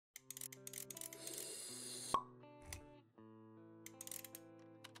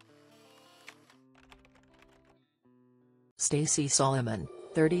Stacey Solomon,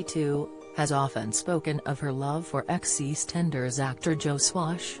 32, has often spoken of her love for ex-EastEnders actor Joe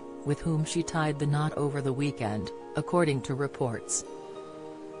Swash, with whom she tied the knot over the weekend, according to reports.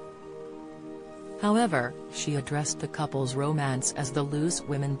 However, she addressed the couple's romance as the Loose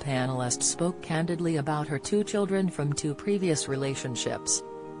Women panelist spoke candidly about her two children from two previous relationships.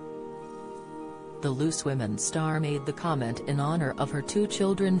 The Loose Women star made the comment in honor of her two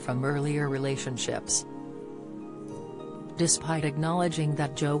children from earlier relationships. Despite acknowledging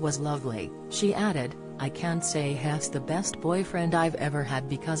that Joe was lovely, she added, "I can't say he's the best boyfriend I've ever had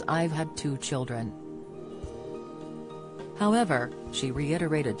because I've had two children." However, she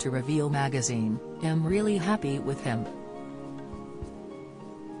reiterated to Reveal magazine, "I'm really happy with him."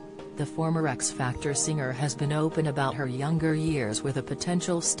 The former X Factor singer has been open about her younger years with a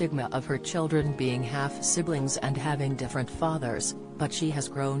potential stigma of her children being half-siblings and having different fathers, but she has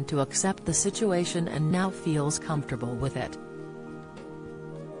grown to accept the situation and now feels comfortable with it.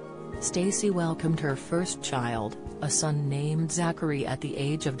 Stacey welcomed her first child, a son named Zachary, at the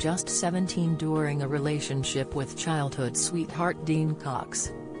age of just 17 during a relationship with childhood sweetheart Dean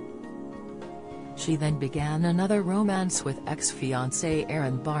Cox. She then began another romance with ex-fiancé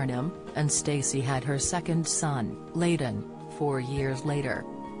Aaron Barnum, and Stacey had her second son, Layden, 4 years later.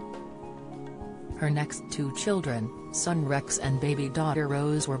 Her next two children, son Rex and baby daughter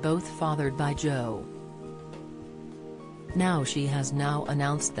Rose, were both fathered by Joe. Now she has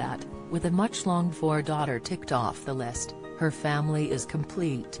announced that, with a much longed-for daughter ticked off the list, her family is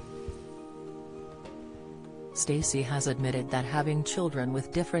complete. Stacey has admitted that having children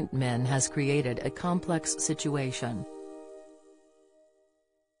with different men has created a complex situation.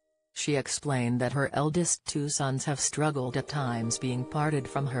 She explained that her eldest two sons have struggled at times being parted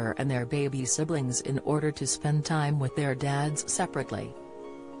from her and their baby siblings in order to spend time with their dads separately.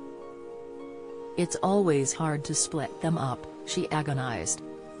 "It's always hard to split them up," she agonized.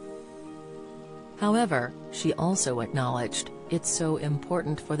 However, she also acknowledged, "It's so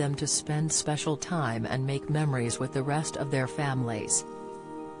important for them to spend special time and make memories with the rest of their families."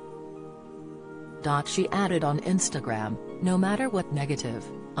 She added on Instagram, "No matter what negative,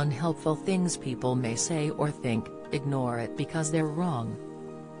 unhelpful things people may say or think, ignore it because they're wrong.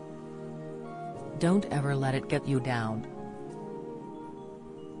 Don't ever let it get you down.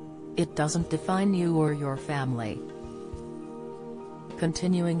 It doesn't define you or your family."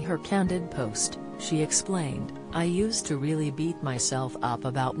 Continuing her candid post, she explained, "I used to really beat myself up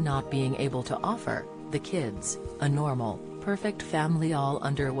about not being able to offer the kids a normal, perfect family all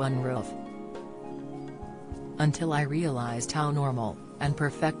under one roof. Until I realized how normal and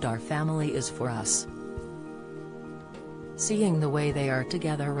perfect our family is for us. Seeing the way they are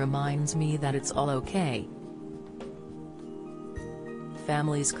together reminds me that it's all okay.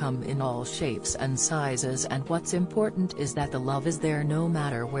 Families come in all shapes and sizes, and what's important is that the love is there no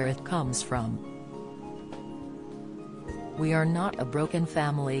matter where it comes from. We are not a broken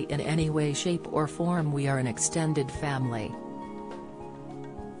family in any way, shape or form. We are an extended family.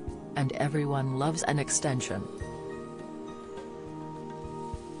 And everyone loves an extension."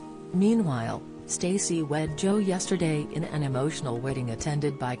 Meanwhile, Stacey wed Joe yesterday in an emotional wedding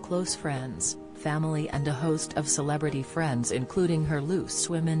attended by close friends, family and a host of celebrity friends, including her Loose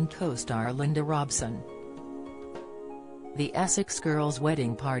Women co-star Linda Robson. The Essex Girls'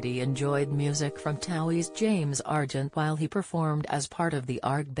 wedding party enjoyed music from Towie's James Argent while he performed as part of the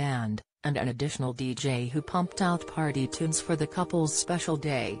ARG band, and an additional DJ who pumped out party tunes for the couple's special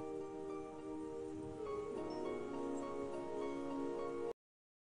day.